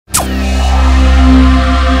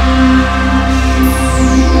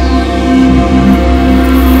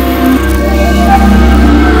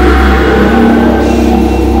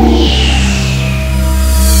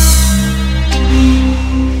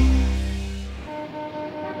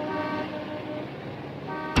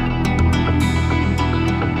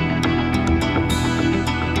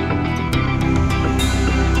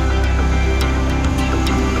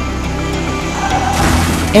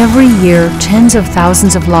Every year, tens of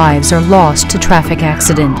thousands of lives are lost to traffic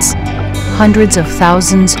accidents. Hundreds of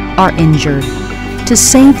thousands are injured. To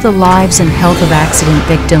save the lives and health of accident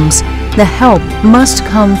victims, the help must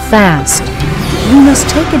come fast. We must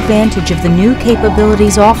take advantage of the new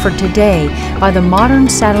capabilities offered today by the modern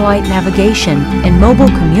satellite navigation and mobile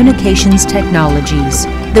communications technologies.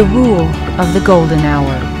 The rule of the golden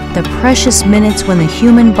hour, the precious minutes when the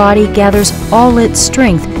human body gathers all its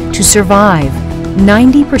strength to survive.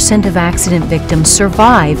 90% of accident victims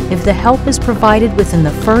survive if the help is provided within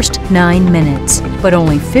the first 9 minutes, but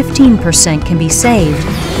only 15% can be saved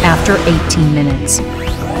after 18 minutes.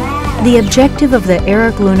 The objective of the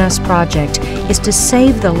ERA-GLONASS project is to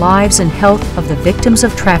save the lives and health of the victims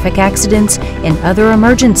of traffic accidents and other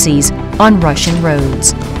emergencies on Russian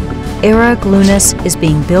roads. ERA-GLONASS is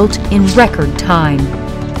being built in record time.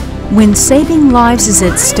 When saving lives is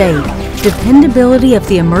at stake, dependability of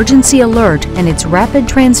the emergency alert and its rapid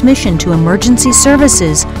transmission to emergency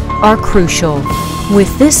services are crucial.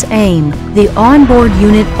 With this aim, the onboard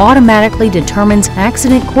unit automatically determines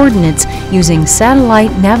accident coordinates using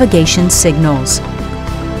satellite navigation signals.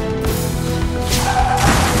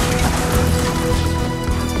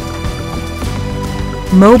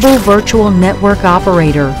 Mobile Virtual Network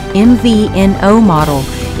Operator (MVNO) model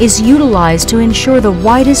is utilized to ensure the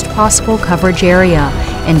widest possible coverage area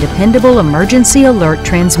and dependable emergency alert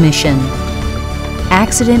transmission.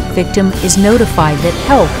 Accident victim is notified that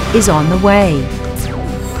help is on the way.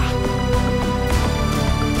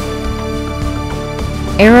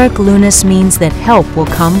 ERA-GLONASS means that help will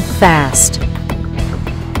come fast.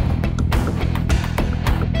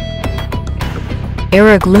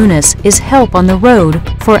 ERA-GLONASS is help on the road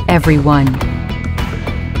for everyone.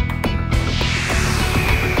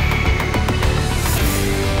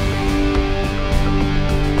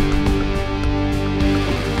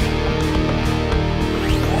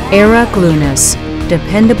 ERA-GLONASS,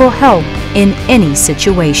 dependable help in any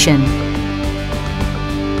situation.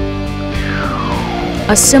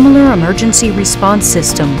 A similar emergency response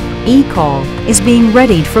system, eCall, is being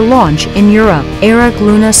readied for launch in Europe.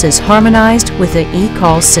 ERA-GLONASS is harmonized with the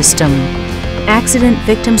eCall system. Accident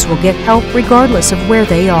victims will get help regardless of where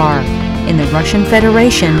they are, in the Russian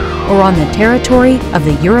Federation or on the territory of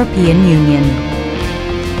the European Union.